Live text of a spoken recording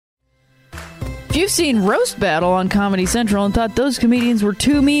If you've seen Roast Battle on Comedy Central and thought those comedians were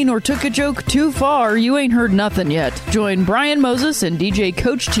too mean or took a joke too far, you ain't heard nothing yet. Join Brian Moses and DJ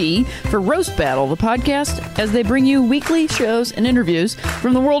Coach T for Roast Battle, the podcast, as they bring you weekly shows and interviews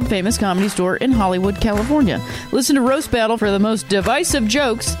from the world-famous Comedy Store in Hollywood, California. Listen to Roast Battle for the most divisive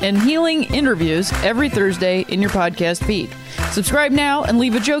jokes and healing interviews every Thursday in your podcast feed. Subscribe now and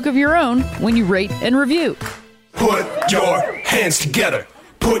leave a joke of your own when you rate and review. Put your hands together.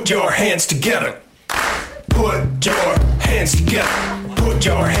 Put your hands together. Put your hands together. Put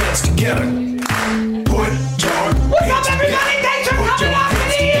your hands together. Put your What's hands up, everybody? together. Thanks for Put coming your out to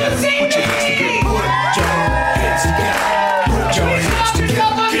hands the together. Put your hands together. Put your hands together. Put your hands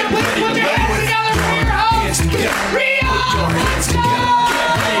together. Get ready to play with your hands together. Put your hands together.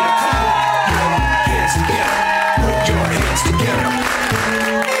 Get ready to play. Put your hands together.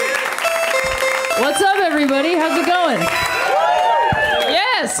 What's up, everybody? How's it going?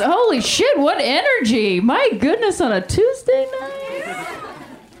 Yes! Holy shit, what energy! My goodness, on a Tuesday night?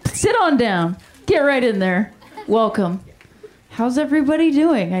 Sit on down. Get right in there. Welcome. How's everybody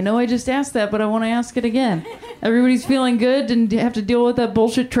doing? I know I just asked that, but I want to ask it again. Everybody's feeling good? Didn't have to deal with that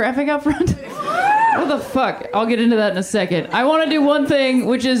bullshit traffic out front? What the fuck? I'll get into that in a second. I want to do one thing,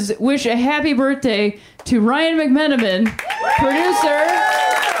 which is wish a happy birthday to Ryan McMenamin, producer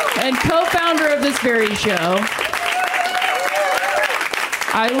and co-founder of this very show.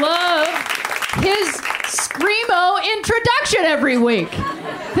 I love his Screamo introduction every week.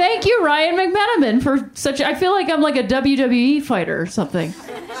 Thank you, Ryan McMenamin, for such... I feel like I'm like a WWE fighter or something.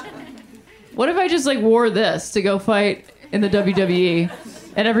 What if I just like wore this to go fight in the WWE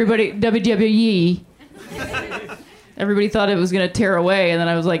and everybody... WWE... Everybody thought it was going to tear away, and then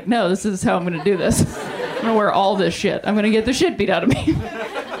I was like, no, this is how I'm going to do this. I'm going to wear all this shit. I'm going to get the shit beat out of me.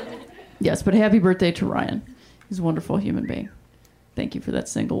 Yes, but happy birthday to Ryan. He's a wonderful human being. Thank you for that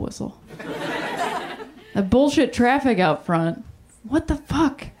single whistle. That bullshit traffic out front. What the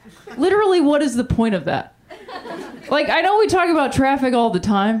fuck? Literally, what is the point of that? Like, I know we talk about traffic all the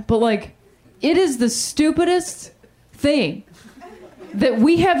time, but like, it is the stupidest thing that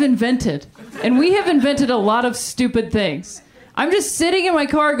we have invented. And we have invented a lot of stupid things. I'm just sitting in my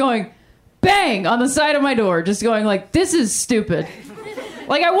car going, bang, on the side of my door, just going like, this is stupid.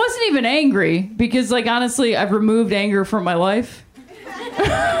 Like, I wasn't even angry because, like, honestly, I've removed anger from my life.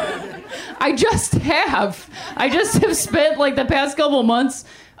 I just have spent, like, the past couple months,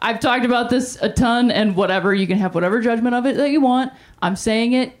 I've talked about this a ton, and whatever, you can have whatever judgment of it that you want. I'm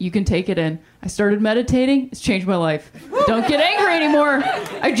saying it, you can take it in. I started meditating, it's changed my life. I don't get angry anymore.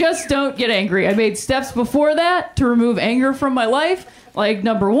 I just don't get angry. I made steps before that to remove anger from my life. Like,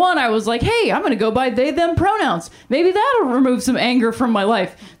 number one, I was like, hey, I'm going to go by they, them pronouns. Maybe that'll remove some anger from my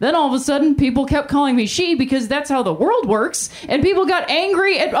life. Then all of a sudden, people kept calling me she because that's how the world works. And people got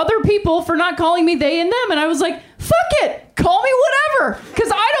angry at other people for not calling me they and them. And I was like, fuck it. Call me whatever. Because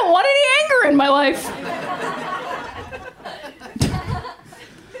I don't want any anger in my life.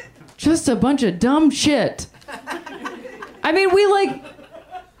 Just a bunch of dumb shit. I mean, we like...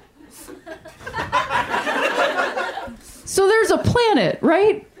 So there's a planet,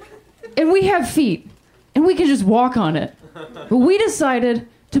 right? And we have feet. And we can just walk on it. But we decided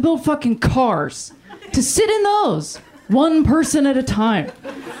to build fucking cars. To sit in those. One person at a time.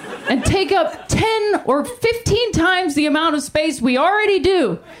 And take up 10 or 15 times the amount of space we already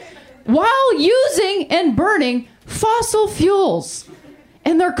do. While using and burning fossil fuels.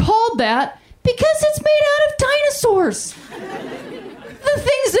 And they're called that because it's made out of dinosaurs. The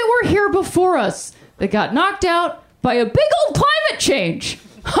things that were here before us. That got knocked out by a big old climate change.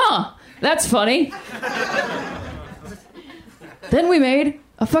 Huh, that's funny. Then we made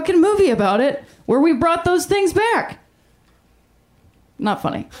a fucking movie about it where we brought those things back. Not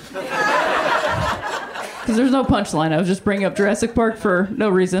funny. Because there's no punchline. I was just bringing up Jurassic Park for no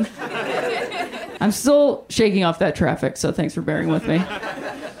reason. I'm still shaking off that traffic, so thanks for bearing with me.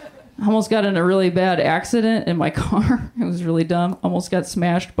 I almost got in a really bad accident in my car. It was really dumb. Almost got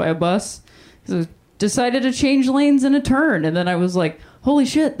smashed by a bus. It was decided to change lanes in a turn, and then I was like, holy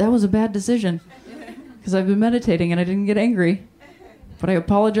shit, that was a bad decision. Because I've been meditating and I didn't get angry. But I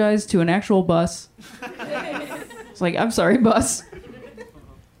apologized to an actual bus. It's like, I'm sorry, bus.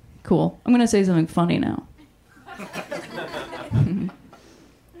 Cool. I'm going to say something funny now.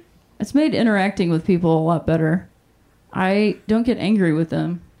 It's made interacting with people a lot better. I don't get angry with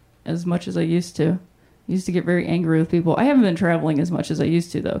them as much as I used to. I used to get very angry with people. I haven't been traveling as much as I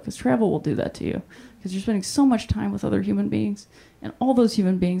used to, though, because travel will do that to you. Because you're spending so much time with other human beings, and all those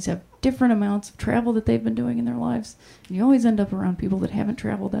human beings have different amounts of travel that they've been doing in their lives. And you always end up around people that haven't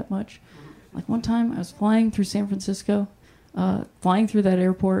traveled that much. Like one time, I was flying through San Francisco, flying through that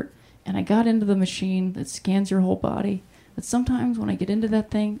airport, And I got into the machine that scans your whole body. But sometimes when I get into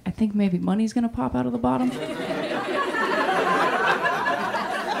that thing, I think maybe money's going to pop out of the bottom.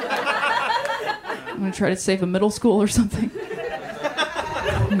 I'm going to try to save a middle school or something.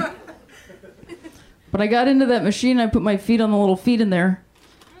 But I got into that machine. I put my feet on the little feet in there.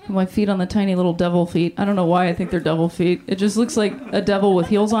 Put my feet on the tiny little devil feet. I don't know why I think they're devil feet. It just looks like a devil with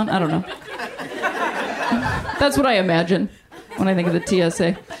heels on. I don't know. That's what I imagine when I think of the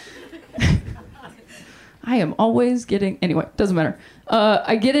TSA. I am always getting... Anyway, doesn't matter.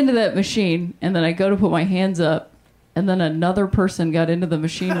 I get into that machine, and then I go to put my hands up, and then another person got into the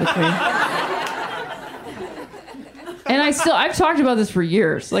machine with me. And I've talked about this for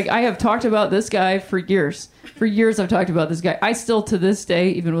years. Like, I have talked about this guy for years. For years I've talked about this guy. I still, to this day,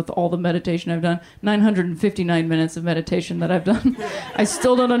 even with all the meditation I've done, 959 minutes of meditation that I've done, I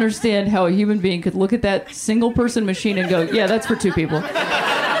still don't understand how a human being could look at that single person machine and go, yeah, that's for two people.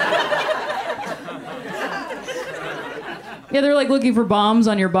 Yeah, they're like looking for bombs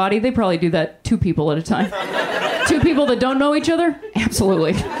on your body. They probably do that two people at a time. Two people that don't know each other?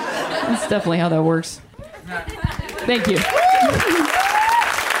 Absolutely. That's definitely how that works. Thank you.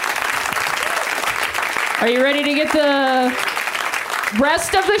 Are you ready to get the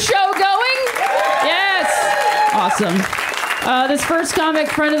rest of the show going? Yes. Awesome. This first comic,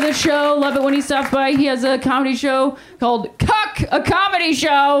 friend of the show, love it when he stops by. He has a comedy show called Cuck, a Comedy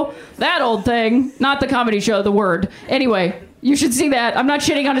Show. That old thing. Not the comedy show, the word. Anyway, you should see that. I'm not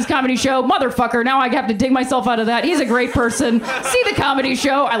shitting on his comedy show. Motherfucker, now I have to dig myself out of that. He's a great person. See the comedy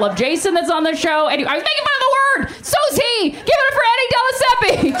show. I love Jason that's on the show. Anyway, I was making fun of the word. So's he. Give it up for Eddie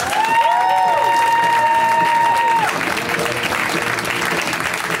Deliseppi.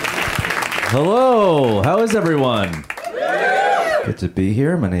 Hello, how is everyone? Good to be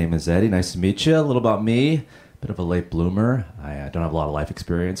here. My name is Eddie. Nice to meet you. A little about me. Bit of a late bloomer. I don't have a lot of life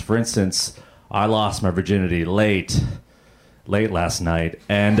experience. For instance, I lost my virginity late last night.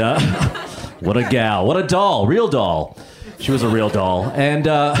 And what a gal. What a doll. Real doll. She was a real doll. And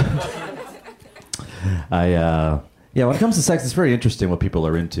when it comes to sex, it's very interesting what people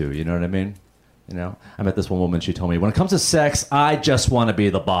are into. You know what I mean? You know, I met this one woman. She told me, when it comes to sex, I just want to be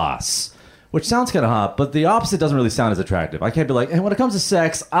the boss. Which sounds kind of hot, but the opposite doesn't really sound as attractive. I can't be like, hey, when it comes to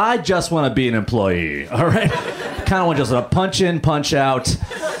sex, I just want to be an employee, all right? Kind of want to just punch in, punch out.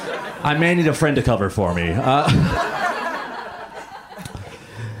 I may need a friend to cover for me.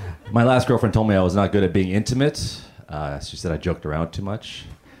 My last girlfriend told me I was not good at being intimate. She said I joked around too much.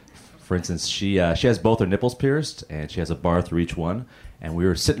 For instance, she has both her nipples pierced, and she has a bar through each one. And we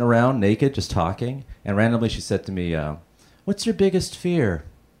were sitting around naked, just talking, and randomly she said to me, what's your biggest fear?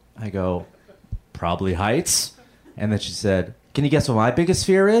 I go, probably heights. And then she said, can you guess what my biggest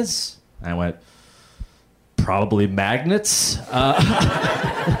fear is? I went, probably magnets.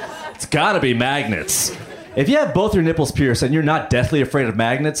 It's gotta be magnets. If you have both your nipples pierced and you're not deathly afraid of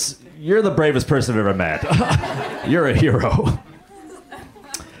magnets, you're the bravest person I've ever met. You're a hero.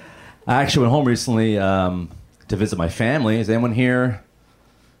 I actually went home recently to visit my family. Does anyone here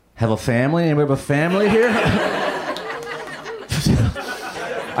have a family? Anybody have a family here?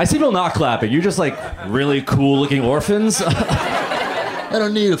 I see people not clapping. You're just like really cool looking orphans. I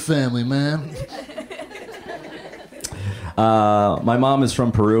don't need a family, man. My mom is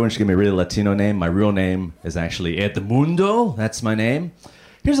from Peru and she gave me a really Latino name. My real name is actually Edmundo. That's my name.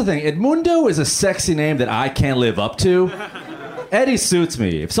 Here's the thing. Edmundo is a sexy name that I can't live up to. Eddie suits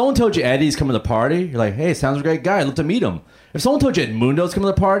me. If someone told you Eddie's coming to the party, you're like, hey, sounds like a great guy. I'd love to meet him. If someone told you Edmundo's coming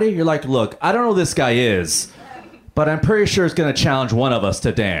to the party, you're like, look, I don't know who this guy is, but I'm pretty sure he's going to challenge one of us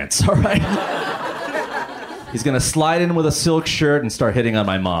to dance, all right? He's going to slide in with a silk shirt and start hitting on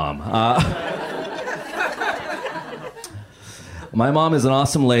my mom. My mom is an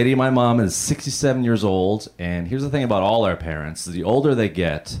awesome lady. My mom is 67 years old, and here's the thing about all our parents. The older they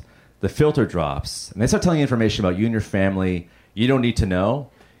get, the filter drops, and they start telling you information about you and your family you don't need to know.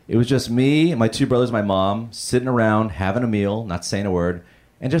 It was just me and my two brothers, my mom, sitting around, having a meal, not saying a word,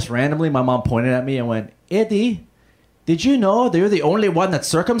 and just randomly my mom pointed at me and went, Eddie, did you know that you're the only one that's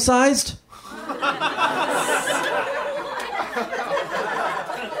circumcised?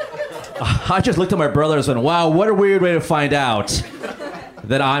 I just looked at my brothers and went, wow, what a weird way to find out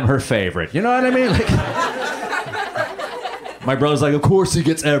that I'm her favorite. You know what I mean? Like, my brother's like, of course he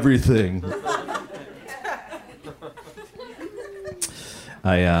gets everything.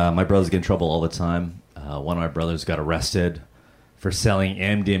 My brothers get in trouble all the time. One of my brothers got arrested for selling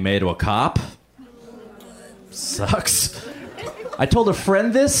MDMA to a cop. Sucks. I told a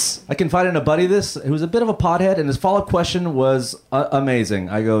friend this. I confided in a buddy this, who was a bit of a pothead, and his follow-up question was amazing.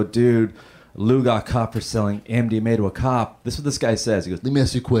 I go, dude, Lou got caught for selling MDMA to a cop. This is what this guy says. He goes, Let me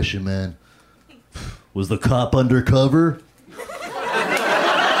ask you a question, man. Was the cop undercover?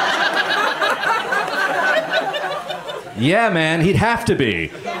 yeah, man, he'd have to be.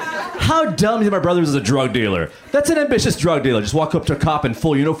 How dumb do you think my brother was as a drug dealer? That's an ambitious drug dealer. Just walk up to a cop in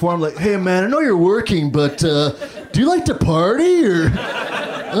full uniform like, Hey, man, I know you're working, but do you like to party? Or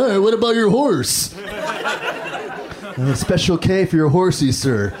all right, what about your horse? Special K for your horsey,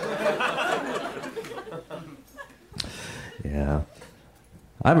 sir. yeah.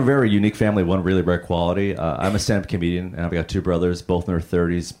 I have a very unique family, one really rare quality. I'm a stand-up comedian, and I've got two brothers, both in their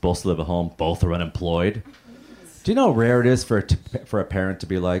 30s, both live at home, both are unemployed. Do you know how rare it is for a parent to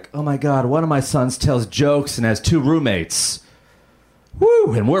be like, oh my God, one of my sons tells jokes and has two roommates.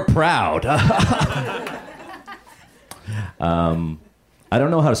 Woo, and we're proud. I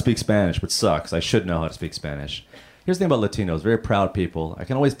don't know how to speak Spanish, which sucks. I should know how to speak Spanish. Here's the thing about Latinos, very proud people. I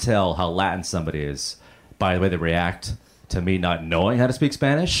can always tell how Latin somebody is by the way they react to me not knowing how to speak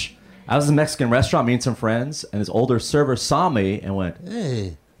Spanish. I was in a Mexican restaurant meeting some friends, and this older server saw me and went,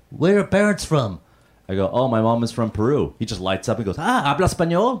 Hey, where are your parents from? I go, oh, my mom is from Peru. He just lights up and goes, habla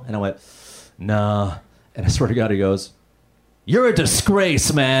español? And I went, nah. And I swear to God, he goes, you're a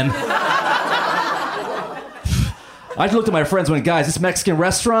disgrace, man. I looked at my friends and went, guys, this Mexican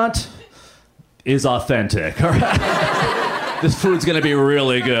restaurant is authentic. All right? This food's going to be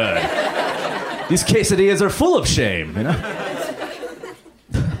really good. These quesadillas are full of shame, you know?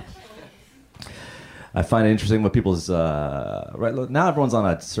 I find it interesting what people's right now. Everyone's on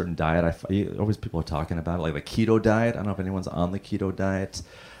a certain diet. Always people are talking about it, like the keto diet. I don't know if anyone's on the keto diet.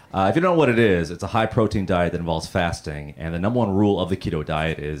 If you don't know what it is, it's a high protein diet that involves fasting. And the number one rule of the keto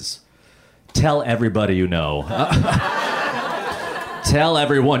diet is tell everybody you know. Tell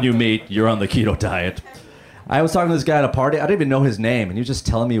everyone you meet you're on the keto diet. I was talking to this guy at a party. I didn't even know his name, and he was just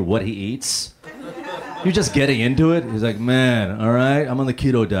telling me what he eats. You're just getting into it. He's like, man, all right, I'm on the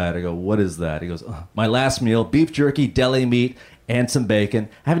keto diet. I go, what is that? He goes, my last meal, beef jerky, deli meat, and some bacon.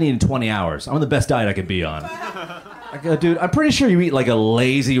 I haven't eaten in 20 hours. I'm on the best diet I can be on. I go, dude, I'm pretty sure you eat like a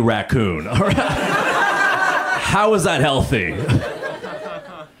lazy raccoon. All right? How is that healthy?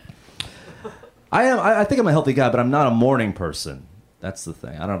 I think I'm a healthy guy, but I'm not a morning person. That's the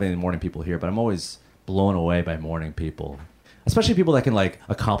thing. I don't have any morning people here, but I'm always blown away by morning people. Especially people that can like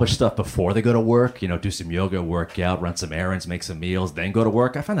accomplish stuff before they go to work, you know, do some yoga, work out, run some errands, make some meals, then go to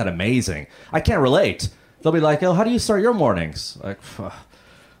work. I find that amazing. I can't relate. They'll be like, oh, how do you start your mornings? Like,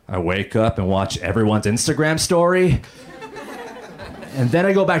 I wake up and watch everyone's Instagram story. And then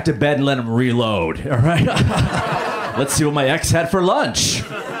I go back to bed and let them reload. All right? Let's see what my ex had for lunch.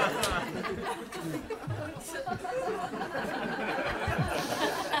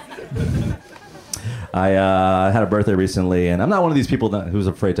 I had a birthday recently, and I'm not one of these people who's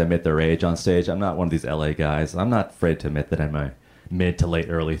afraid to admit their age on stage. I'm not one of these LA guys. I'm not afraid to admit that I'm a mid to late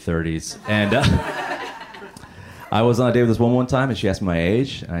early 30s. And I was on a date with this woman one time, and she asked me my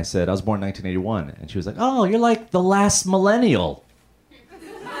age, and I said, I was born in 1981. And she was like, oh, you're like the last millennial.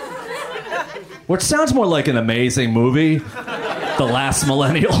 Which sounds more like an amazing movie, The Last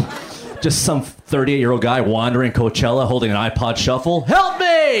Millennial. Just some 38-year-old guy wandering Coachella holding an iPod shuffle. Help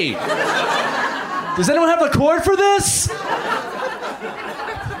me! Does anyone have the cord for this?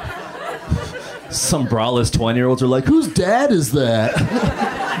 Some braless 20-year-olds are like, whose dad is that?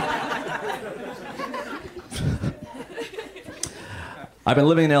 I've been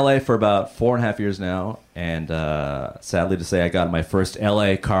living in LA for about 4.5 years now, and sadly to say, I got in my first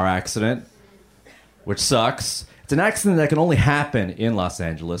LA car accident, which sucks. It's an accident that can only happen in Los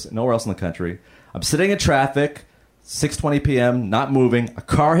Angeles and nowhere else in the country. I'm sitting in traffic, 6:20 p.m., not moving. A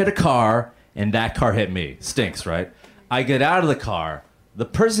car hit a car, and that car hit me. Stinks, right? I get out of the car. The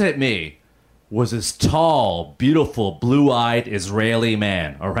person hit me was this tall, beautiful, blue-eyed Israeli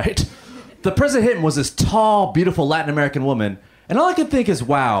man, all right? The person hit him was this tall, beautiful Latin American woman, and all I could think is,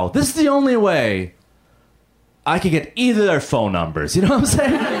 wow, this is the only way I could get either their phone numbers. You know what I'm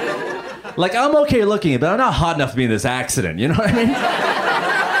saying? Like, I'm okay looking, but I'm not hot enough to be in this accident. You know what I mean?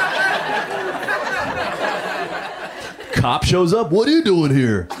 Cop shows up. What are you doing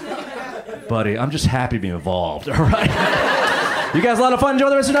here? Buddy, I'm just happy to be involved, all right? You guys, a lot of fun. Enjoy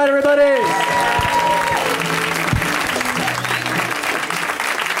the rest of the night, everybody.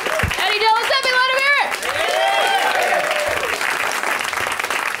 Eddie Dillon, let me hear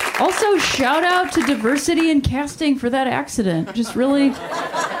it. Also, shout out to diversity in casting for that accident. Just really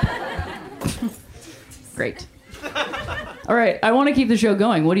great. All right, I want to keep the show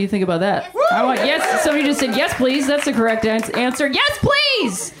going. What do you think about that? Yes. Somebody just said yes, please. That's the correct answer. Yes,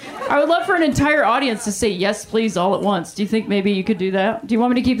 please. I would love for an entire audience to say yes, please, all at once. Do you think maybe you could do that? Do you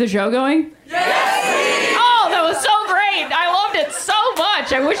want me to keep the show going? Oh, that was so great. I loved it so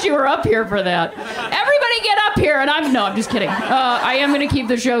much. I wish you were up here for that. Everybody get up here. And I'm just kidding. I am going to keep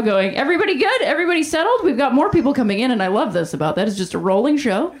the show going. Everybody good? Everybody settled? We've got more people coming in, and I love this about that. It's just a rolling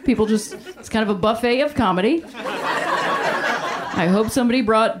show. It's kind of a buffet of comedy. I hope somebody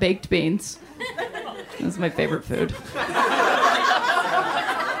brought baked beans. That's my favorite food.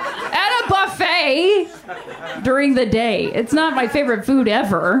 At a buffet during the day. It's not my favorite food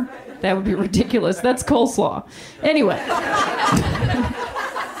ever. That would be ridiculous. That's coleslaw. Anyway.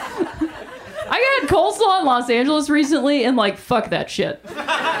 I had coleslaw in Los Angeles recently, and fuck that shit.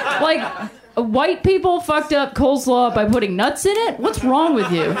 White people fucked up coleslaw by putting nuts in it? What's wrong with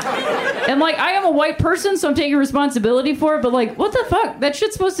you? And I am a white person, so I'm taking responsibility for it, but what the fuck? That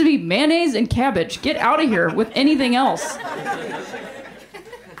shit's supposed to be mayonnaise and cabbage. Get out of here with anything else.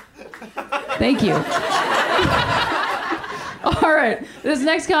 Thank you. All right, this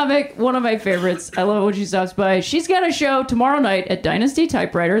next comic, one of my favorites. I love it when she stops by. She's got a show tomorrow night at Dynasty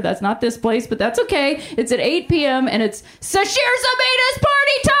Typewriter. That's not this place, but that's okay. It's at 8 p.m. and it's Sashir Zamata's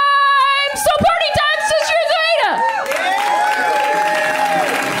party time! So party time, Sashir Zamata!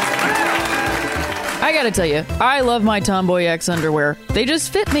 I gotta tell you, I love my Tomboy X underwear. They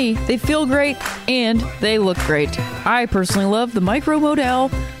just fit me, they feel great, and they look great. I personally love the Micro Modal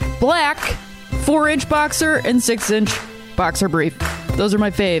Black 4-inch boxer and 6-inch boxer brief. Those are my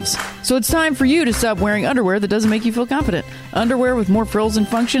faves. So it's time for you to stop wearing underwear that doesn't make you feel confident. Underwear with more frills and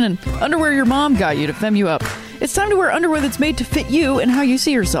function, and underwear your mom got you to fem you up. It's time to wear underwear that's made to fit you and how you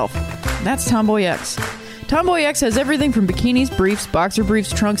see yourself. That's Tomboy X. Tomboy X has everything from bikinis, briefs, boxer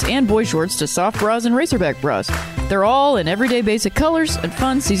briefs, trunks, and boy shorts to soft bras and racerback bras. They're all in everyday basic colors and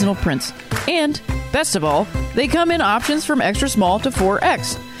fun seasonal prints. And, best of all, they come in options from extra small to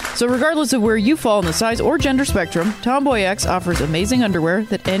 4X. So regardless of where you fall in the size or gender spectrum, Tomboy X offers amazing underwear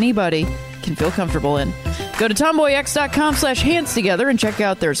that anybody can feel comfortable in. Go to tomboyx.com/handstogether and check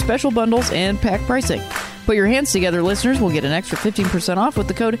out their special bundles and pack pricing. Put your hands together listeners will get an extra 15% off with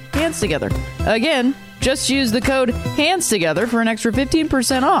the code HANDSTOGETHER. Again, just use the code HANDSTOGETHER for an extra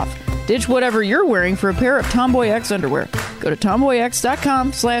 15% off. Ditch whatever you're wearing for a pair of Tomboy X underwear. Go to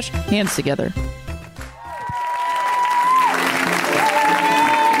tomboyx.com/handstogether.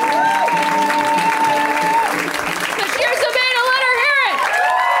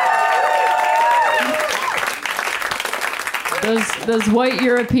 Those white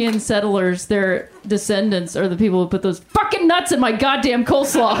European settlers, their descendants are the people who put those fucking nuts in my goddamn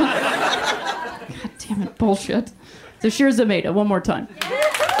coleslaw. God damn it, bullshit. So Sashir Zamata, one more time.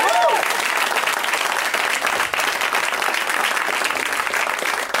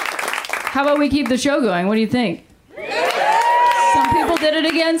 How about we keep the show going? What do you think? Some people did it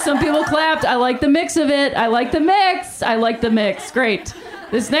again. Some people clapped. I like the mix of it. I like the mix. Great.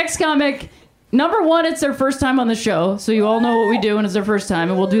 This next comic... Number one, it's their first time on the show, so you all know what we do when it's their first time,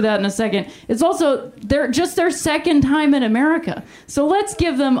 and we'll do that in a second. It's also their second time in America. So let's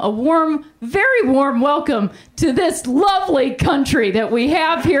give them a warm, very warm welcome to this lovely country that we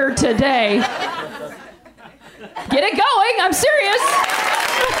have here today. Get it going, I'm serious.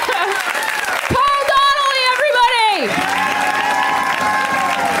 Paul Donnelly, everybody!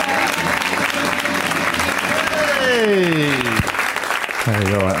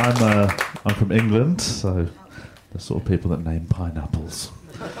 Hey, all right, I'm from England, so the sort of people that name pineapples.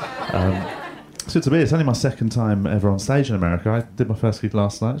 So to me, it's only my second time ever on stage in America. I did my first gig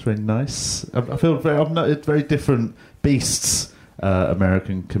last night. It's really nice. I feel I've noted very different beasts,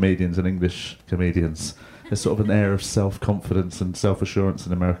 American comedians and English comedians. There's sort of an air of self-confidence and self-assurance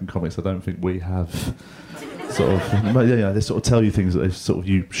in American comics I don't think we have. Sort of, they sort of tell you things that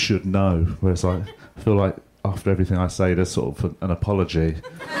you should know, whereas I feel like after everything I say, there's sort of an apology.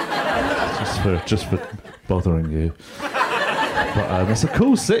 Just for bothering you. But it's a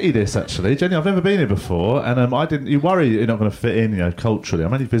cool city, this, actually. Jenny, I've never been here before, and you worry you're not going to fit in, culturally.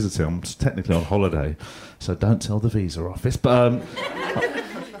 I'm only visiting. I'm technically on holiday, so don't tell the visa office. But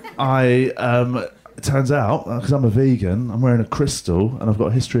it turns out, because I'm a vegan, I'm wearing a crystal, and I've got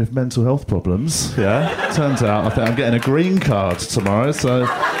a history of mental health problems. Yeah, turns out I think I'm getting a green card tomorrow, so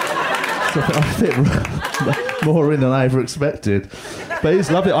I fit more in than I ever expected. But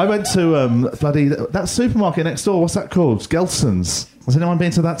it's lovely. I went to that supermarket next door. What's that called? Gelson's. Has anyone been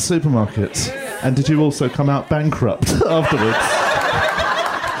to that supermarket? And did you also come out bankrupt afterwards?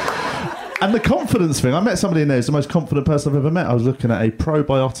 And the confidence thing. I met somebody in there who's the most confident person I've ever met. I was looking at a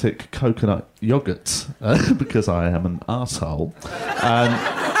probiotic coconut yogurt because I am an arsehole. And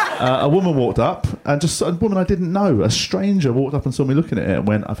a woman walked up, and just a woman I didn't know, a stranger, walked up and saw me looking at it and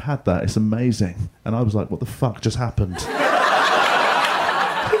went, "I've had that. It's amazing." And I was like, "What the fuck just happened?"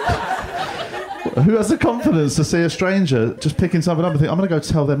 Who has the confidence to see a stranger just picking something up and think, I'm going to go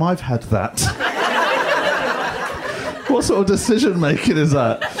tell them I've had that? What sort of decision making is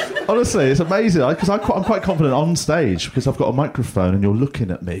that? Honestly, it's amazing because I'm quite confident on stage because I've got a microphone and you're looking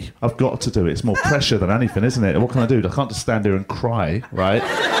at me. I've got to do it. It's more pressure than anything, isn't it? What can I do? I can't just stand here and cry, right?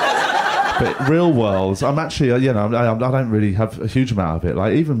 But real world, I'm actually, I don't really have a huge amount of it.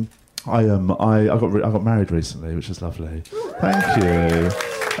 Like even I got married recently, which is lovely. Thank you.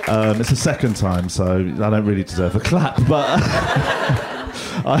 It's the second time, so I don't really deserve a clap, but.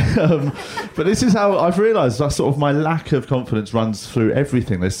 But this is how I've realised that sort of my lack of confidence runs through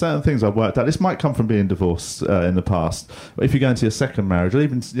everything. There's certain things I've worked out. This might come from being divorced in the past. But if you go into your second marriage or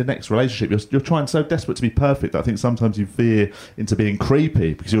even your next relationship, you're trying so desperate to be perfect that I think sometimes you veer into being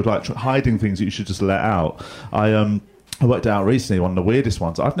creepy because you're like hiding things that you should just let out. I worked out recently, one of the weirdest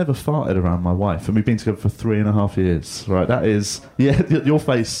ones. I've never farted around my wife, and we've been together for 3.5 years. Right? That is, yeah. Your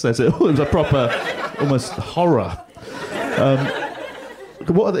face says it all. It was a proper, almost horror.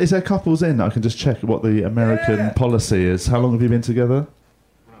 Is there couples in? I can just check what the American policy is. How long have you been together?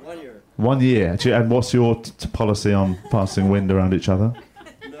 1 year. 1 year. And what's your policy on passing wind around each other?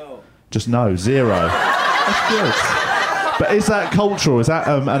 No. Just no, 0. That's good. But is that cultural? Is that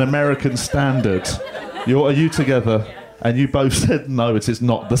an American standard? Are you together? And you both said no, it's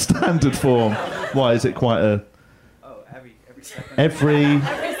not the standard form. Why is it quite a? Oh, every second.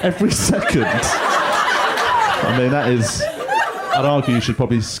 Every second. I mean, that is. I'd argue you should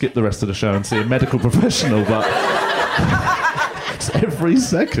probably skip the rest of the show and see a medical professional, but it's every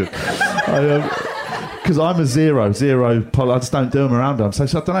second. Because I'm a zero. I just don't do them around her. So I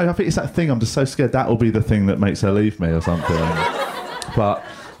don't know, I think it's that thing, I'm just so scared that will be the thing that makes her leave me or something. But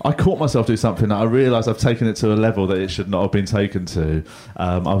I caught myself do something that I realised I've taken it to a level that it should not have been taken to.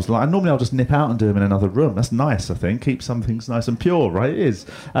 I was like, normally I'll just nip out and do them in another room. That's nice, I think. Keep some things nice and pure, right? It is.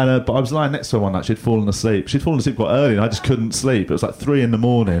 And but I was lying next to her one night. She'd fallen asleep. She'd fallen asleep quite early, and I just couldn't sleep. It was like 3 a.m.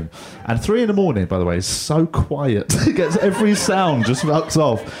 And 3 a.m, by the way, is so quiet. It gets every sound just fucks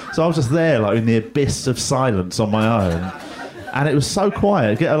off. So I was just there, like in the abyss of silence on my own. And it was so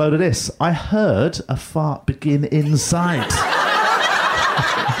quiet. Get a load of this. I heard a fart begin inside.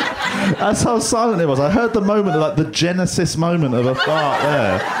 That's how silent it was. I heard the moment, like the genesis moment of a fart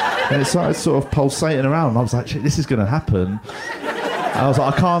there. And it started sort of pulsating around. And I was like, shit, this is going to happen. And I was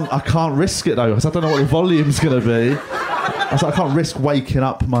like, I can't risk it though, because I don't know what the volume's going to be. I was like, I can't risk waking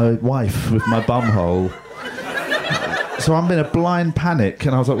up my wife with my bumhole. So I'm in a blind panic,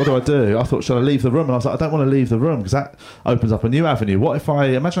 and I was like, what do? I thought, should I leave the room? And I was like, I don't want to leave the room, because that opens up a new avenue. What if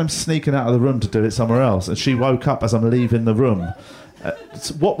imagine I'm sneaking out of the room to do it somewhere else, and she woke up as I'm leaving the room.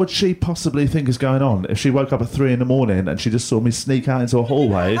 So what would she possibly think is going on if she woke up at 3 a.m. and she just saw me sneak out into a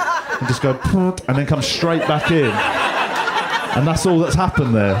hallway and just go and then come straight back in, and that's all that's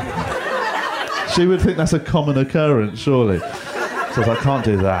happened there? She would think that's a common occurrence, surely. So I was like, I can't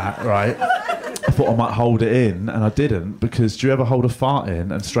do that, right? I thought I might hold it in, and I didn't, because do you ever hold a fart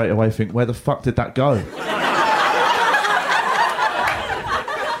in and straight away think, where the fuck did that go?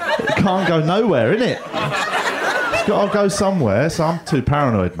 It can't go nowhere, innit? I'll go somewhere, so I'm too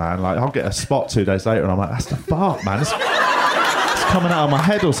paranoid, man. Like, I'll get a spot 2 days later and I'm like, that's the fart, man. It's coming out of my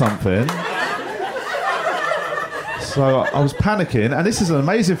head or something. So I was panicking, and this is an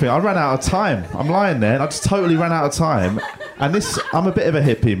amazing thing. I ran out of time. I'm lying there, and I just totally ran out of time. And I'm a bit of a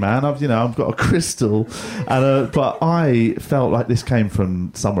hippie, man. I've got a crystal, and but I felt like this came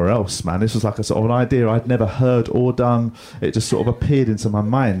from somewhere else, man. This was like a sort of an idea I'd never heard or done. It just sort of appeared into my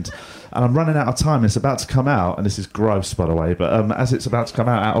mind. And I'm running out of time, and it's about to come out, and this is gross, by the way, but as it's about to come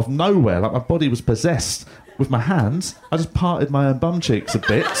out of nowhere, like my body was possessed with my hands, I just parted my own bum cheeks a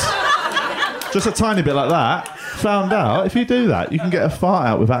bit. Just a tiny bit like that. Found out, if you do that, you can get a fart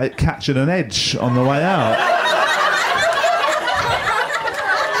out without it catching an edge on the way out.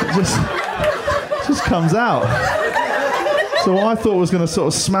 It just comes out. So what I thought was going to sort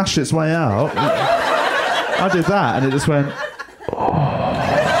of smash its way out, I did that, and it just went...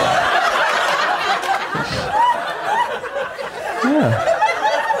 Yeah.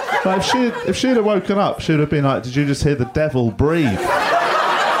 Like if she'd have woken up, she'd have been like, did you just hear the devil breathe?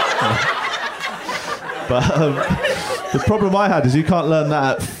 But the problem I had is you can't learn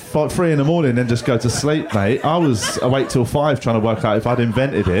that at 3 a.m. and then just go to sleep, mate. I was awake till 5 trying to work out if I'd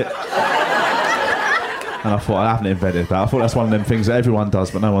invented it. And I thought, I haven't invented that. I thought that's one of them things that everyone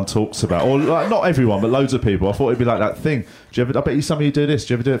does but no one talks about. Or like, not everyone, but loads of people. I thought it'd be like that thing. I bet you some of you do this.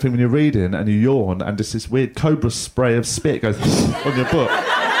 Do you ever do that thing when you're reading and you yawn and just this weird cobra spray of spit goes on your book?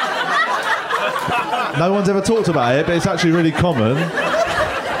 No one's ever talked about it, but it's actually really common.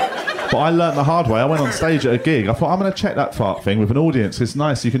 But I learnt the hard way. I went on stage at a gig. I thought, I'm going to check that fart thing with an audience. It's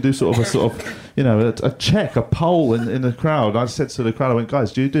nice. You can do sort of, a check, a poll in the crowd. I said to the crowd, I went,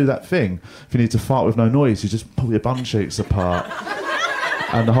 guys, do you do that thing? If you need to fart with no noise, you just pull your bum cheeks apart.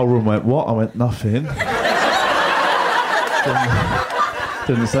 And the whole room went, what? I went, nothing.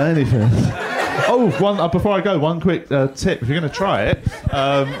 Didn't say anything. Oh, before I go, one quick tip. If you're going to try it,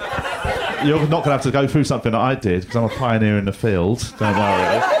 you're not going to have to go through something that I did, because I'm a pioneer in the field. Don't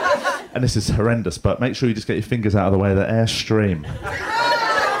worry. And this is horrendous, but make sure you just get your fingers out of the way of the airstream.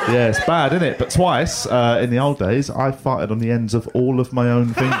 Yeah, it's bad, isn't it? But twice, in the old days, I farted on the ends of all of my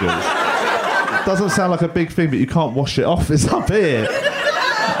own fingers. Doesn't sound like a big thing, but you can't wash it off. It's up here.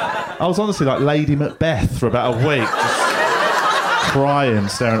 I was honestly like Lady Macbeth for about a week, just crying,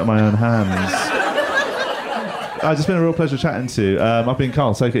 staring at my own hands. It's just been a real pleasure chatting to you. I've been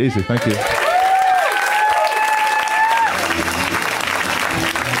Carl. Take it easy. Thank you.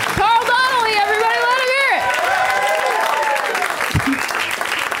 Carl Donnelly, everybody, let him hear it.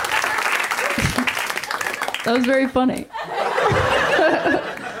 That was very funny.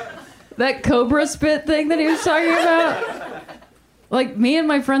 That Cobra spit thing that he was talking about. Like, me and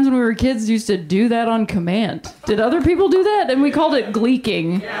my friends when we were kids used to do that on command. Did other people do that? And we called it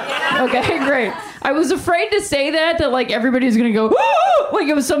gleeking. Okay, great. I was afraid to say that like everybody's gonna go, "Woo!" Like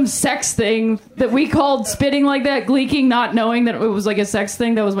it was some sex thing that we called spitting like that, gleeking, not knowing that it was like a sex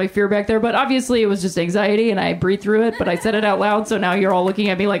thing. That was my fear back there. But obviously it was just anxiety and I breathed through it, but I said it out loud, so now you're all looking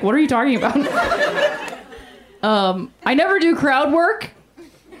at me like, what are you talking about? I never do crowd work.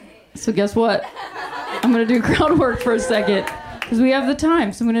 So guess what? I'm gonna do crowd work for a second. Because we have the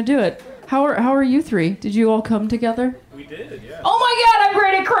time, so I'm going to do it. How are you three? Did you all come together? We did, yeah. Oh my God, I'm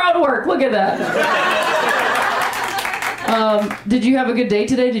great at crowd work. Look at that. Did you have a good day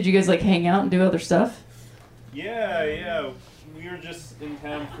today? Did you guys like hang out and do other stuff? Yeah. We were just in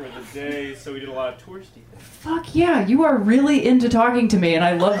town for the day, so we did a lot of touristy things. Fuck yeah, you are really into talking to me, and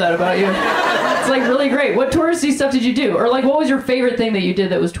I love that about you. It's like really great. What touristy stuff did you do? Or like what was your favorite thing that you did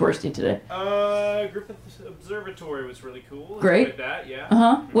that was touristy today? Griffith Observatory was really cool. Great. Enjoyed that, yeah.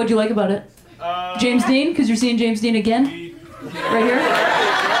 Uh-huh. What'd you like about it? James Dean? Because you're seeing James Dean again? Right here?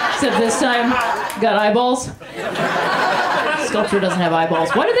 Except this time, got eyeballs. Sculpture doesn't have eyeballs.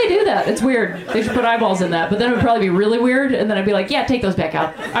 Why do they do that? It's weird. They should put eyeballs in that. But then it would probably be really weird, and then I'd be like, yeah, take those back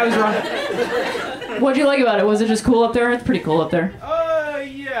out. I was wrong. What'd you like about it? Was it just cool up there? It's pretty cool up there.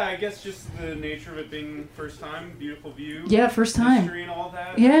 Yeah, I guess just the nature of it being first time, beautiful view. Yeah, first time. History and all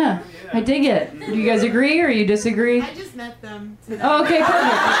that. Yeah, I dig it. Do you guys agree or you disagree? I just met them today. Oh, okay,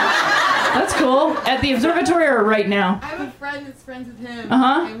 perfect. That's cool. At the observatory or right now? I have a friend that's friends with him,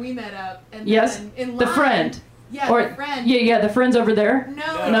 Uh-huh. and we met up. And Yes, then in the line, friend. Yeah, Or the friend. Yeah, the friend's over there.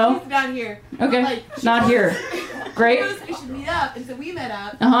 No, she's down here. Okay, But, like, she not told here. us- Great. She told us we should meet up, and so we met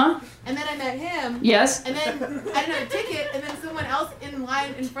up. Uh-huh. And then I met him. Yes. And then I didn't have a ticket, and then someone else in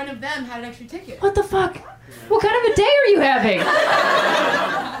line in front of them had an extra ticket. What the fuck? What kind of a day are you having?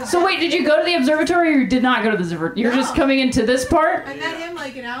 So wait, did you go to the observatory or you did not go to the observatory? You're just coming into this part? I met him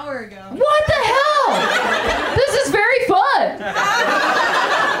like an hour ago. What the hell? This is very fun.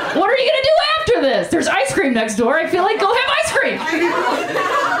 What are you going to do after this? There's ice cream next door. I feel like go have ice cream. I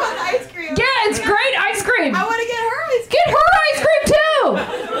want ice cream. Yeah, it's great ice cream. I want to get her ice cream. Get her ice cream too.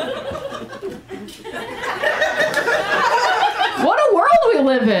 What a world we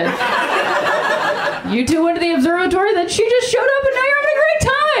live in. You two went to the observatory, then she just showed up and now you're having a great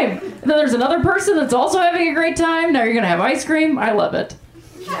time. And then there's another person that's also having a great time. Now you're going to have ice cream. I love it.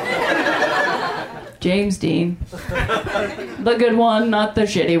 James Dean. The good one, not the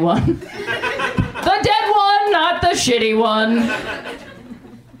shitty one. The dead one, not the shitty one.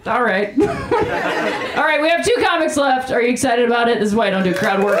 All right. All right, we have 2 comics left. Are you excited about it? This is why I don't do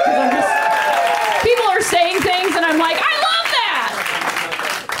crowd work. 'Cause I'm just... People are saying things and I'm like, I love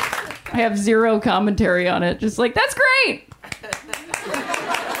that! I have 0 commentary on it. Just like, that's great!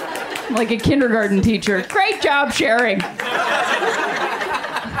 I'm like a kindergarten teacher. Great job sharing. Good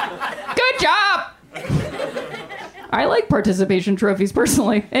job! I like participation trophies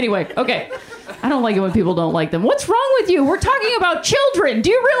personally. Anyway, okay. I don't like it when people don't like them. What's wrong with you? We're talking about children. Do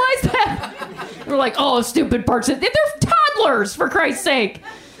you realize that? We're like, oh, stupid participants. They're toddlers, for Christ's sake.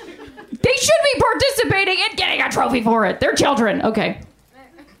 They should be participating and getting a trophy for it. They're children. Okay.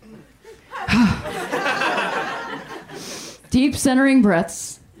 Deep centering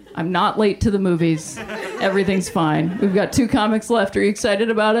breaths. I'm not late to the movies. Everything's fine. We've got 2 comics left. Are you excited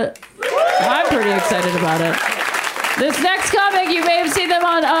about it? I'm pretty excited about it. This next comic, you may have seen them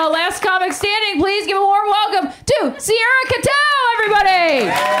on Last Comic Standing. Please give a warm welcome to Sierra Cattell,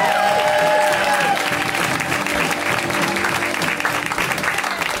 everybody!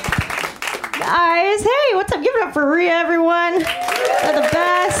 up for Rhea, everyone. They're the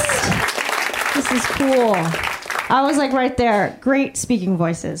best. This is cool. I was like right there. Great speaking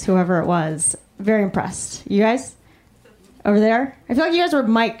voices, whoever it was. Very impressed. You guys? Over there? I feel like you guys were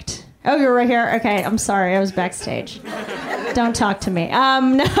mic'd. Oh, you were right here? Okay, I'm sorry. I was backstage. Don't talk to me.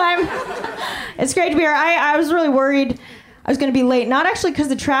 No, it's great to be here. I was really worried I was going to be late. Not actually because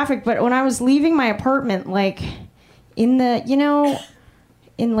of traffic, but when I was leaving my apartment, like, in the,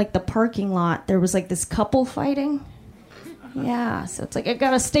 in like the parking lot, there was like this couple fighting. Yeah, so it's like I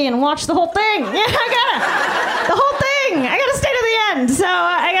gotta stay and watch the whole thing. Yeah, the whole thing. I gotta stay to the end. So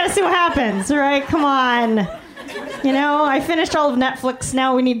I gotta see what happens. Right? Come on. I finished all of Netflix.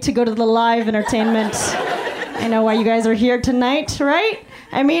 Now we need to go to the live entertainment. I know why you guys are here tonight, right?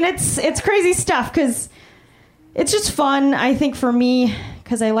 I mean, it's crazy stuff because it's just fun. I think for me,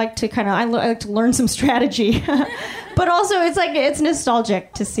 because I like to I like to learn some strategy. But also, it's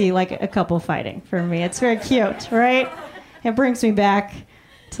nostalgic to see like a couple fighting for me. It's very cute, right? It brings me back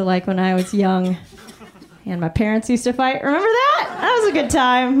to like when I was young and my parents used to fight. Remember that? That was a good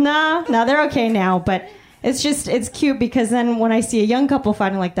time. No, they're okay now, but it's cute because then when I see a young couple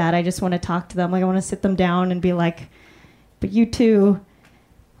fighting like that, I just want to talk to them. Like I want to sit them down and be like, but you two,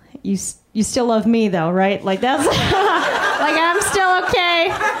 you still love me though, right? Like that's, like I'm still okay.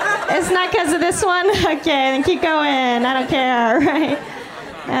 It's not because of this one? Okay, then keep going. I don't care, right?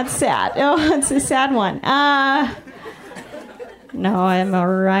 That's sad. Oh, it's a sad one. No, I'm all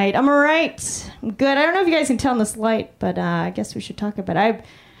right. I'm good. I don't know if you guys can tell in this light, but I guess we should talk about it. I've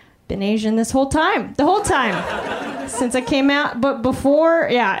been Asian the whole time, since I came out. But before,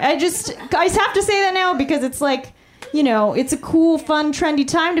 yeah, I just have to say that now because it's like, it's a cool, fun, trendy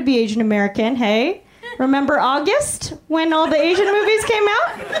time to be Asian American. Hey, remember August when all the Asian movies came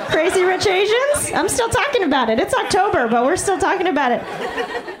out? Crazy Rich Asians? I'm still talking about it. It's October, but we're still talking about it.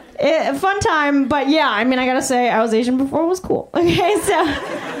 Fun time, but yeah, I mean, I gotta say, I was Asian before it was cool. Okay, so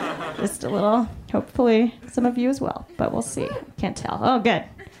just a little, hopefully some of you as well, but we'll see. Can't tell. Oh, good.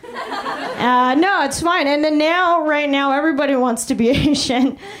 No, it's fine. And then right now, everybody wants to be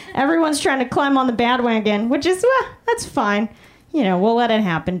Asian. Everyone's trying to climb on the bandwagon, which is, that's fine. We'll let it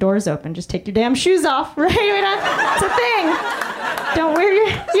happen. Doors open. Just take your damn shoes off, right? It's a thing. Don't wear you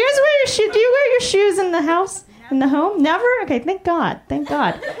guys wear your shoes. Do you wear your shoes in the house? In the home? Never? Okay, thank God. I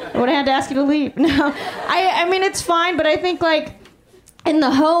would have had to ask you to leave. No, I mean, it's fine, but I think, like, in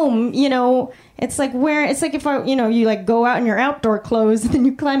the home, it's like if you, like, go out in your outdoor clothes and then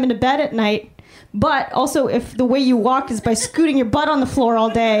you climb into bed at night, but also if the way you walk is by scooting your butt on the floor all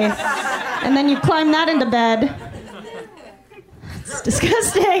day, and then you climb that into bed. It's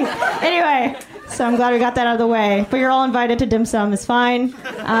disgusting. Anyway, so I'm glad we got that out of the way. But you're all invited to dim sum. It's fine.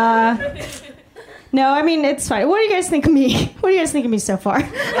 No, I mean, it's fine. What do you guys think of me? What do you guys think of me so far?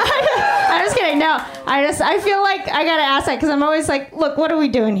 I'm just kidding. No, I feel like I gotta ask that because I'm always like, look, what are we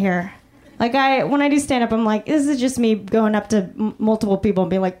doing here? Like when I do stand up, I'm like, this is just me going up to multiple people and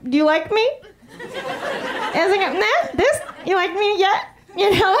being like, do you like me? And I was like, nah, you like me yet?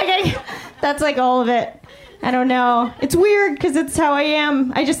 That's like all of it. I don't know. It's weird because it's how I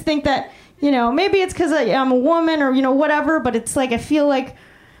am. I just think that, maybe it's because I'm a woman or, whatever, but it's like I feel like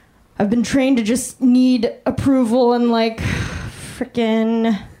I've been trained to just need approval and like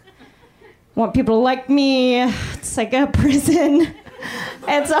freaking want people to like me. It's like a prison.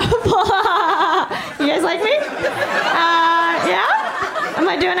 It's awful. You guys like me? Yeah? Am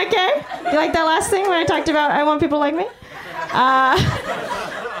I doing okay? You like that last thing when I talked about I want people to like me?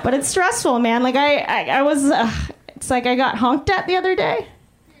 But it's stressful, man. Like I was, it's like I got honked at the other day.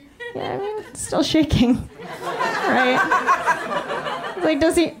 Yeah, I mean, it's still shaking. Right? Like,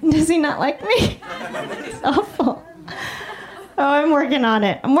 does he not like me? It's awful. Oh, I'm working on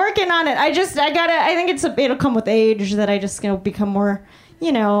it. I think it'll come with age that I just become more,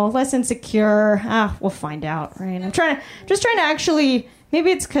 less insecure. We'll find out, right? I'm trying to actually,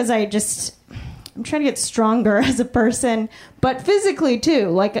 maybe it's because I'm trying to get stronger as a person, but physically too.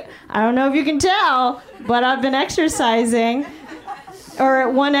 Like, I don't know if you can tell, but I've been exercising, or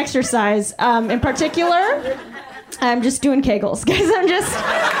one exercise in particular. I'm just doing Kegels, guys. I'm just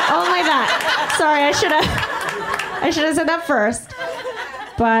only that. Sorry, I should have said that first.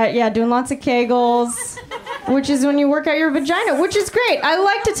 But yeah, doing lots of Kegels, which is when you work out your vagina, which is great. I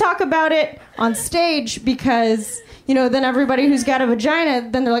like to talk about it on stage because, then everybody who's got a vagina,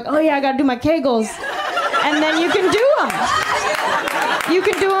 then they're like, oh yeah, I gotta do my Kegels. And then you can do them. You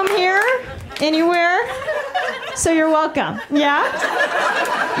can do them here, anywhere. So you're welcome. Yeah?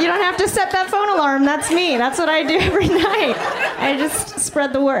 You don't have to set that phone alarm. That's me. That's what I do every night. I just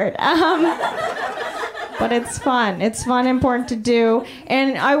spread the word. But it's fun. It's fun, important to do.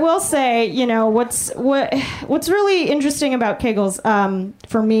 And I will say, you know, what's really interesting about Kegels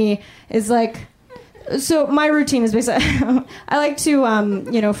for me is like, so my routine is basically, I like to,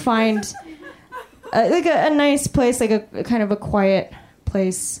 you know, find like a nice place, like a kind of a quiet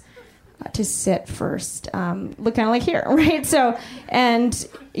place to sit first. Look kind of like here, right? So, and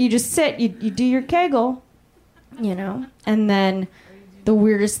you just sit, you do your Kegel, you know, and then the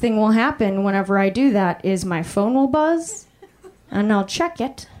weirdest thing will happen whenever I do that is my phone will buzz, and I'll check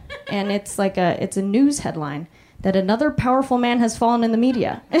it, and it's like it's a news headline that another powerful man has fallen in the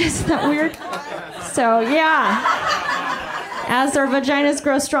media. Isn't that weird? So yeah, as their vaginas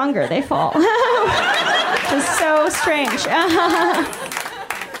grow stronger, they fall. It's so strange.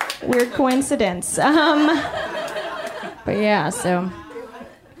 Weird coincidence. But yeah, so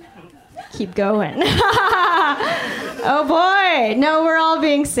keep going. Oh boy! No, we're all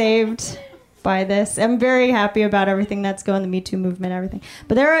being saved by this. I'm very happy about everything that's going, the Me Too movement, everything.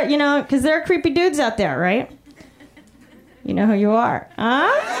 But there are, you know, because there are creepy dudes out there, right? You know who you are.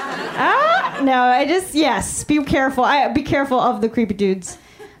 No, yes, be careful. Be careful of the creepy dudes.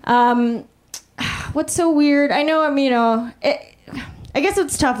 What's so weird? I know, you know, I guess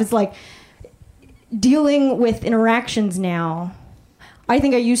what's tough is like dealing with interactions now. I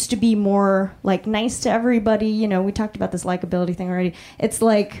think I used to be more like nice to everybody. You know, we talked about this likability thing already. It's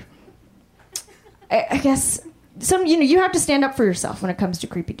like, I guess you know, you have to stand up for yourself when it comes to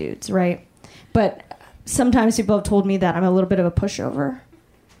creepy dudes, right? But sometimes people have told me that I'm a little bit of a pushover,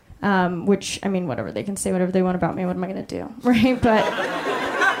 which, I mean, whatever. They can say whatever they want about me. What am I going to do, right? But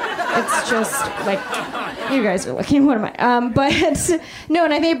it's just like, you guys are looking. What am I? But no,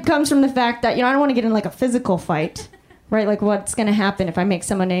 and I think it comes from the fact that, you know, I don't want to get in like a physical fight, right? Like, what's going to happen if I make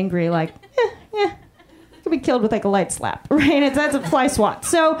someone angry? Like, could be killed with like a light slap, right? That's a fly swat.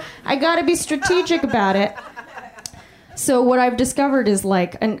 So I got to be strategic about it. So what I've discovered is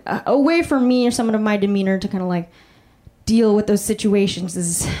like a way for me or someone of my demeanor to kind of like deal with those situations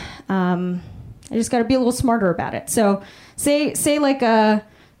is I just got to be a little smarter about it. So say like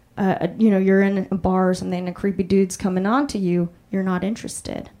you know, you're in a bar or something and a creepy dude's coming on to you, you're not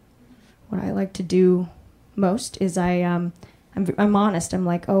interested. What I like to do most is I'm honest. I'm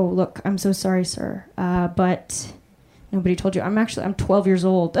like, oh, look, I'm so sorry, sir, but nobody told you. I'm 12 years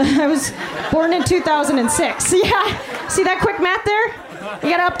old. I was born in 2006. Yeah. See that quick math there?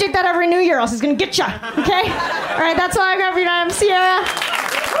 You got to update that every New Year, else he's going to get you. Okay? All right, that's all I got for you. I'm Sierra.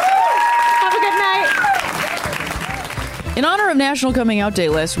 Have a good night. In honor of National Coming Out Day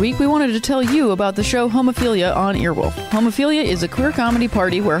last week, we wanted to tell you about the show Homophilia on Earwolf. Homophilia is a queer comedy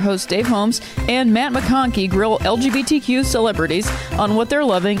party where host Dave Holmes and Matt McConkey grill LGBTQ celebrities on what they're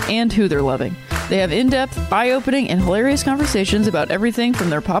loving and who they're loving. They have in-depth, eye-opening, and hilarious conversations about everything from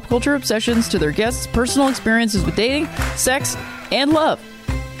their pop culture obsessions to their guests' personal experiences with dating, sex, and love.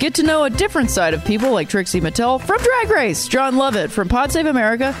 Get to know a different side of people like Trixie Mattel from Drag Race, John Lovett from Pod Save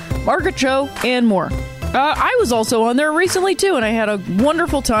America, Margaret Cho, and more. I was also on there recently, too, and I had a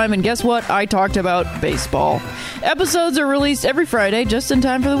wonderful time, and guess what? I talked about baseball. Episodes are released every Friday, just in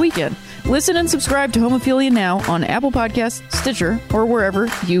time for the weekend. Listen and subscribe to Homophilia now on Apple Podcasts, Stitcher, or wherever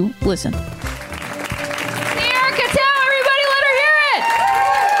you listen.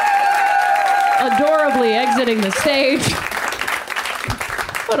 Adorably exiting the stage.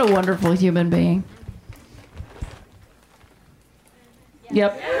 What a wonderful human being.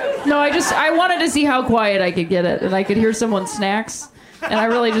 Yep. No, I wanted to see how quiet I could get it, and I could hear someone's snacks, and I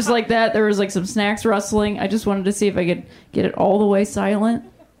really just like that. There was like some snacks rustling. I just wanted to see if I could get it all the way silent.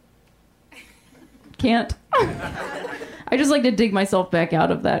 Can't. I just like to dig myself back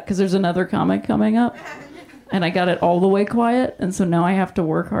out of that because there's another comic coming up, and I got it all the way quiet, and so now I have to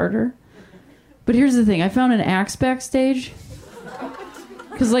work harder. But here's the thing. I found an axe backstage.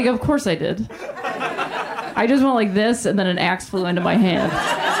 Because, like, of course I did. I just went like this, and then an axe flew into my hand.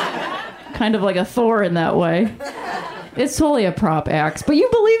 Kind of like a Thor in that way. It's totally a prop axe. But you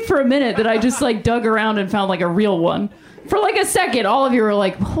believed for a minute that I just, like, dug around and found, like, a real one. For, like, a second, all of you were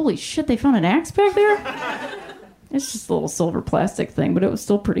like, holy shit, they found an axe back there? It's just a little silver plastic thing, but it was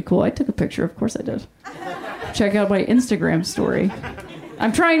still pretty cool. I took a picture. Of course I did. Check out my Instagram story.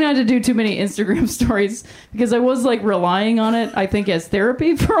 I'm trying not to do too many Instagram stories because I was like relying on it, I think, as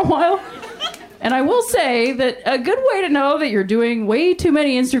therapy for a while. And I will say that a good way to know that you're doing way too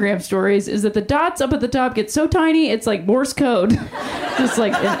many Instagram stories is that the dots up at the top get so tiny, it's like Morse code. Just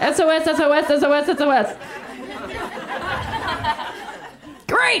like SOS, SOS, SOS, SOS.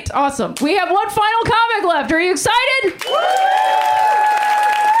 Great. Awesome. We have one final comic left. Are you excited?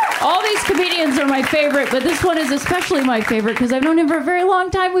 All these comedians are my favorite, but this one is especially my favorite because I've known him for a very long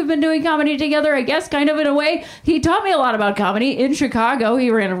time. We've been doing comedy together, I guess, kind of in a way. He taught me a lot about comedy in Chicago.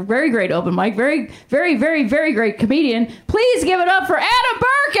 He ran a very great open mic. Very, very, very, very great comedian. Please give it up for Adam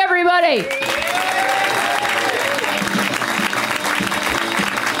Burke, everybody.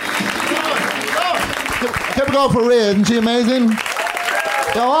 Keep it going for Rhea. Isn't she amazing?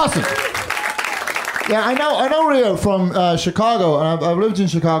 Yeah, awesome. Yeah, I know Rhea from Chicago, and I've lived in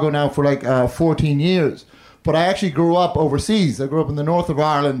Chicago now for like 14 years. But I actually grew up overseas. I grew up in the north of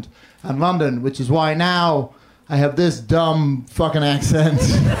Ireland and London, which is why now I have this dumb fucking accent.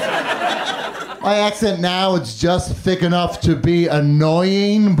 My accent now, it's just thick enough to be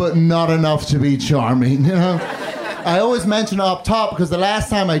annoying, but not enough to be charming, you know? I always mention it up top because the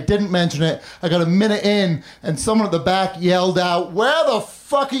last time I didn't mention it, I got a minute in and someone at the back yelled out, "Where the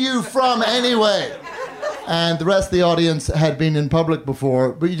fuck are you from anyway?" And the rest of the audience had been in public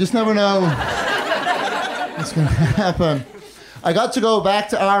before, but you just never know what's going to happen. I got to go back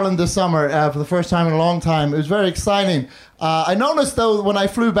to Ireland this summer for the first time in a long time. It was very exciting. I noticed, though, when I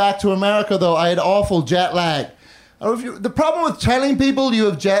flew back to America, though, I had awful jet lag. The problem with telling people you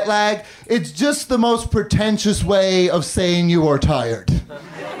have jet lag, it's just the most pretentious way of saying you are tired.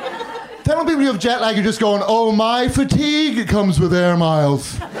 Telling people you have jet lag, you're just going, "Oh, my fatigue, it comes with air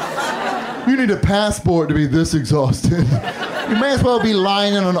miles." You need a passport to be this exhausted. You may as well be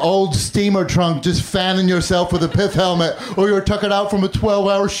lying in an old steamer trunk just fanning yourself with a pith helmet, or you're tucking out from a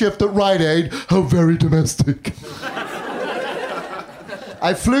 12-hour shift at Rite Aid. How very domestic.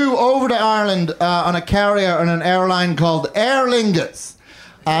 I flew over to Ireland on a carrier on an airline called Aer Lingus.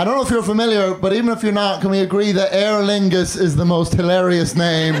 I don't know if you're familiar, but even if you're not, can we agree that Aer Lingus is the most hilarious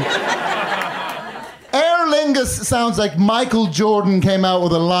name? Aer Lingus sounds like Michael Jordan came out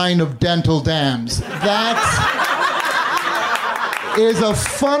with a line of dental dams. That is a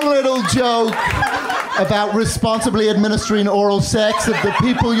fun little joke about responsibly administering oral sex. If the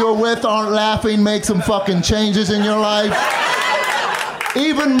people you're with aren't laughing, make some fucking changes in your life.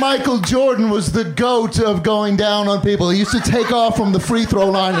 Even Michael Jordan was the GOAT of going down on people. He used to take off from the free throw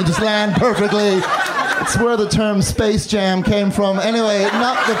line and just land perfectly. It's where the term Space Jam came from. Anyway,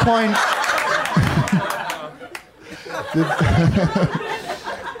 not the point.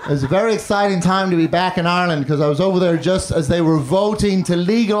 It was a very exciting time to be back in Ireland because I was over there just as they were voting to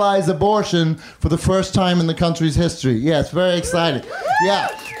legalize abortion for the first time in the country's history. Yes, very exciting. Yeah.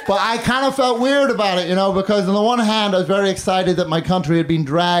 But I kind of felt weird about it, you know, because on the one hand, I was very excited that my country had been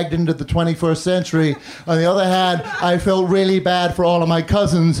dragged into the 21st century. On the other hand, I felt really bad for all of my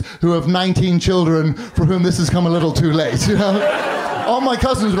cousins who have 19 children for whom this has come a little too late, you know? All my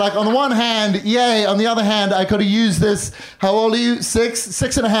cousins were like, on the one hand, yay. On the other hand, I could have used this, how old are you?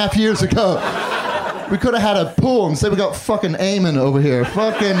 6.5 years ago. We could have had a pool. Instead we got fucking Eamon over here.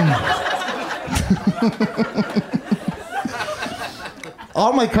 Fucking...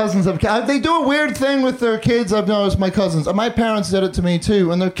 All my cousins have... They do a weird thing with their kids, I've noticed, my cousins. And my parents did it to me, too.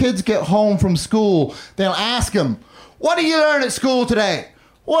 When their kids get home from school, they'll ask them, "What did you learn at school today?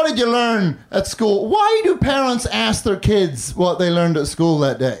 What did you learn at school?" Why do parents ask their kids what they learned at school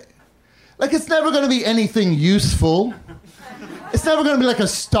that day? Like, it's never going to be anything useful. It's never going to be like a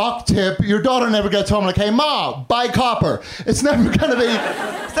stock tip. Your daughter never gets home like, "Hey, Ma, buy copper." It's never going to be...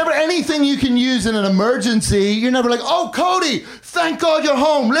 It's never anything you can use in an emergency. You're never like, "Oh, Cody, thank God you're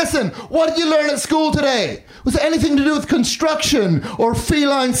home. Listen, what did you learn at school today? Was it anything to do with construction or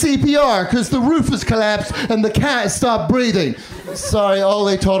feline CPR? Because the roof has collapsed and the cat has stopped breathing." Sorry, all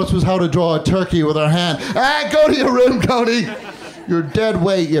they taught us was how to draw a turkey with our hand. Ah, go to your room, Cody. You're dead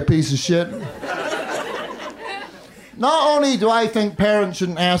weight, you piece of shit. Not only do I think parents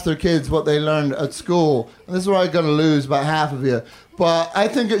shouldn't ask their kids what they learned at school, and this is where I'm going to lose about half of you, but I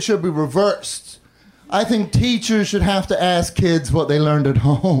think it should be reversed. I think teachers should have to ask kids what they learned at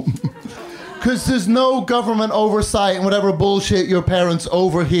home. Because there's no government oversight in whatever bullshit your parents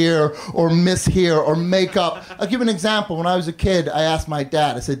overhear or mishear or make up. I'll give an example. When I was a kid, I asked my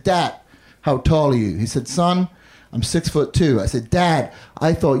dad, I said, "Dad, how tall are you?" He said, "Son, I'm 6'2". I said, "Dad,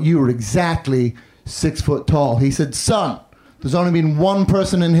 I thought you were exactly 6 foot tall." He said, "Son, there's only been one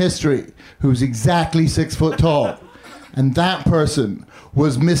person in history who's exactly 6 foot tall. And that person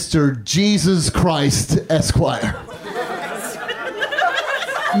was Mr. Jesus Christ Esquire."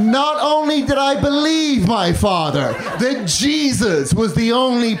 Not only did I believe my father that Jesus was the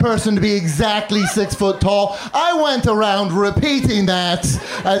only person to be exactly 6 foot tall, I went around repeating that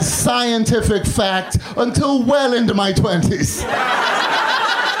as scientific fact until well into my 20s.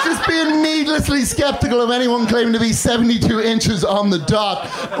 Just being needlessly skeptical of anyone claiming to be 72 inches on the dot.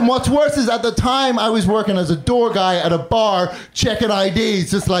 And what's worse is at the time I was working as a door guy at a bar checking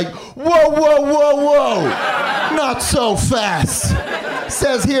IDs, just like, whoa, whoa, whoa, whoa. Not so fast.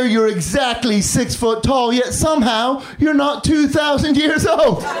 Says here you're exactly 6 foot tall, yet somehow you're not 2,000 years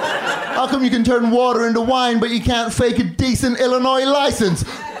old. How come you can turn water into wine, but you can't fake a decent Illinois license?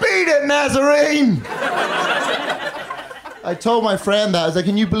 Beat it, Nazarene! I told my friend that. I was like,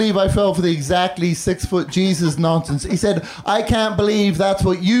 can you believe I fell for the exactly 6 foot Jesus nonsense? He said, I can't believe that's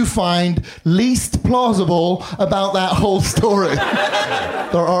what you find least plausible about that whole story.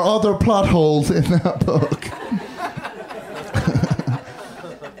 There are other plot holes in that book.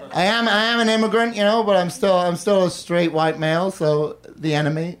 I am an immigrant, you know, but I'm still a straight white male, so the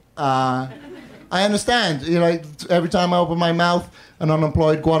enemy. I understand. You know, like, every time I open my mouth, an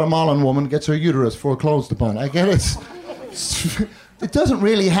unemployed Guatemalan woman gets her uterus foreclosed upon. I get it. It doesn't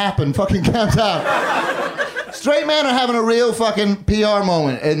really happen. Fucking calm down. Straight men are having a real fucking PR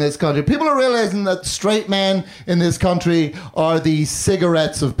moment in this country. People are realizing that straight men in this country are the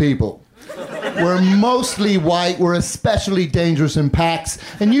cigarettes of people. We're mostly white, we're especially dangerous in packs,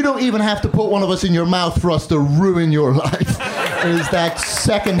 and you don't even have to put one of us in your mouth for us to ruin your life. It is that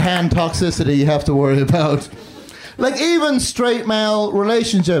second-hand toxicity you have to worry about. Like, even straight male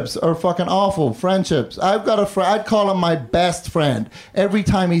relationships are fucking awful. Friendships. I've got a friend, I'd call him my best friend. Every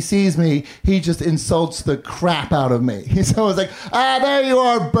time he sees me, he just insults the crap out of me. He's always like, there you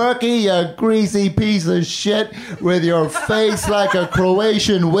are, Berkey, you greasy piece of shit, with your face like a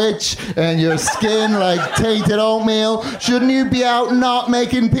Croatian witch and your skin like tainted oatmeal. Shouldn't you be out not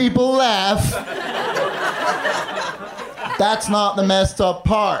making people laugh? That's not the messed up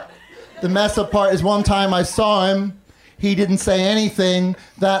part. The messed up part is one time I saw him, he didn't say anything.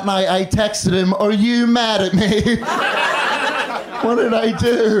 That night I texted him, are you mad at me? What did I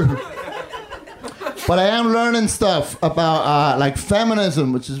do? But I am learning stuff about like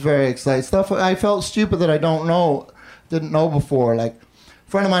feminism, which is very exciting. Stuff I felt stupid that I didn't know before. Like,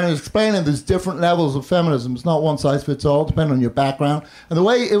 a friend of mine was explaining there's different levels of feminism. It's not one size fits all, depending on your background. And the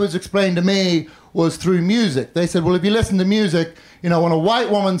way it was explained to me was through music. They said, well, if you listen to music, you know, when a white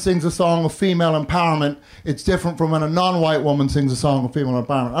woman sings a song of female empowerment, it's different from when a non-white woman sings a song of female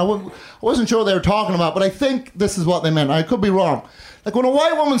empowerment. I wasn't sure what they were talking about, but I think this is what they meant. I could be wrong. Like, when a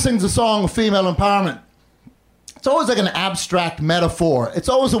white woman sings a song of female empowerment, it's always like an abstract metaphor. It's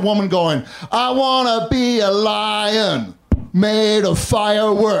always a woman going, I want to be a lion made of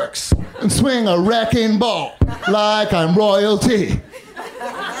fireworks and swing a wrecking ball like I'm royalty.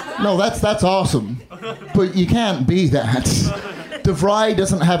 No, that's awesome. But you can't be that. DeVry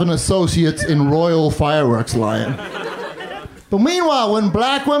doesn't have an associate in Royal Fireworks Lion. But meanwhile, when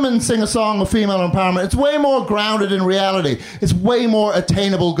black women sing a song of female empowerment, it's way more grounded in reality. It's way more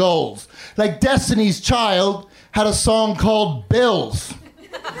attainable goals. Like Destiny's Child had a song called Bills.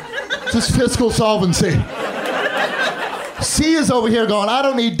 Just fiscal solvency. Sia's over here going, I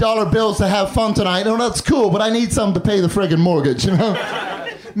don't need dollar bills to have fun tonight. No, that's cool, but I need some to pay the friggin' mortgage, you know?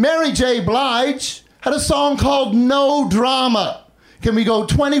 Mary J. Blige had a song called No Drama. Can we go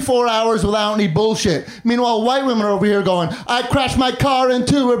 24 hours without any bullshit? Meanwhile, white women are over here going, I crashed my car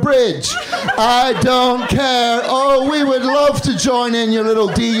into a bridge. I don't care. Oh, we would love to join in your little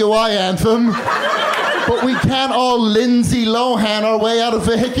DUI anthem. But we can't all Lindsay Lohan our way out of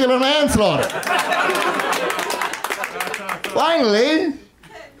vehicular manslaughter. Finally,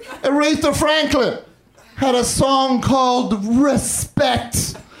 Aretha Franklin had a song called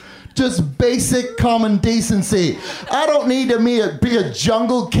Respect. Just basic common decency. I don't need to be a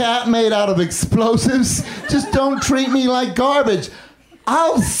jungle cat made out of explosives. Just don't treat me like garbage.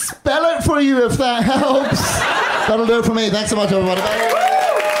 I'll spell it for you if that helps. That'll do it for me. Thanks so much, everybody. Adam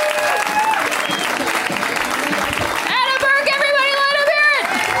Burke, everybody, let him hear it.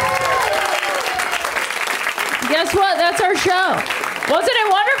 Guess what? That's our show. Wasn't it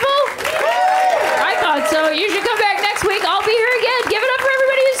wonderful? I thought so. You should come back next week. I'll be here again. Give it up for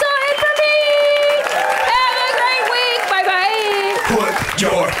everybody who saw it for me. Have a great week. Bye-bye. Put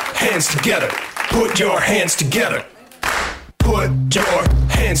your hands together. Put your hands together. Put your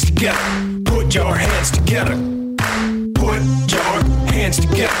hands together. Put your hands together. Put your hands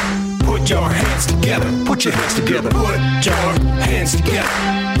together. Put your hands together. Put your hands together. Put your hands together.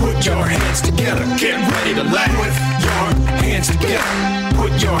 Put your hands together. Get ready to laugh. Put your hands together.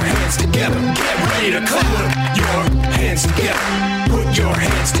 Put your hands together. Get ready to clap. Put your hands together. Put your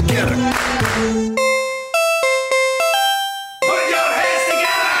hands together. Put your hands together. Put your hands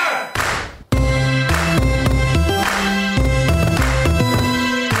together.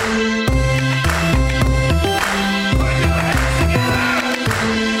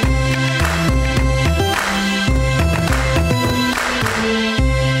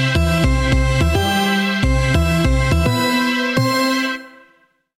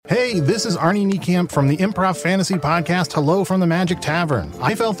 This is Arnie Niekamp from the improv fantasy podcast Hello from the Magic Tavern.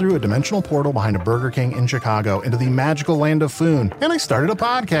 I fell through a dimensional portal behind a Burger King in Chicago into the magical land of Foon, and I started a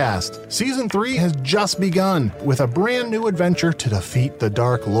podcast. Season 3 has just begun with a brand new adventure to defeat the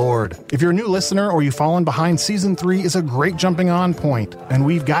Dark Lord. If you're a new listener or you've fallen behind, Season 3 is a great jumping on point, and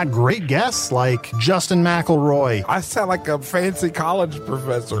we've got great guests like Justin McElroy. I sound like a fancy college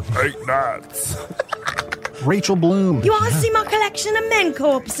professor. 8 nuts. Rachel Bloom. You want to see my collection of men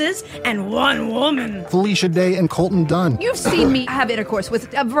corpses and one woman? Felicia Day and Colton Dunn. You've seen me have intercourse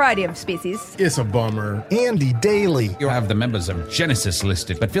with a variety of species. It's a bummer. Andy Daly. You have the members of Genesis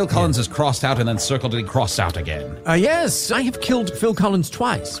listed, but Phil Collins is crossed out and then circled and crossed out again. Yes, I have killed Phil Collins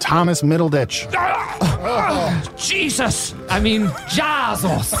twice. Thomas Middleditch. Jesus! I mean,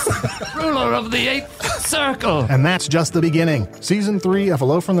 Jesus! Ruler of the 8th circle. And that's just the beginning. Season 3 of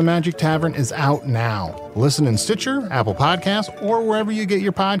Hello from the Magic Tavern is out now. Listen in Stitcher, Apple Podcasts, or wherever you get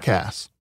your podcasts.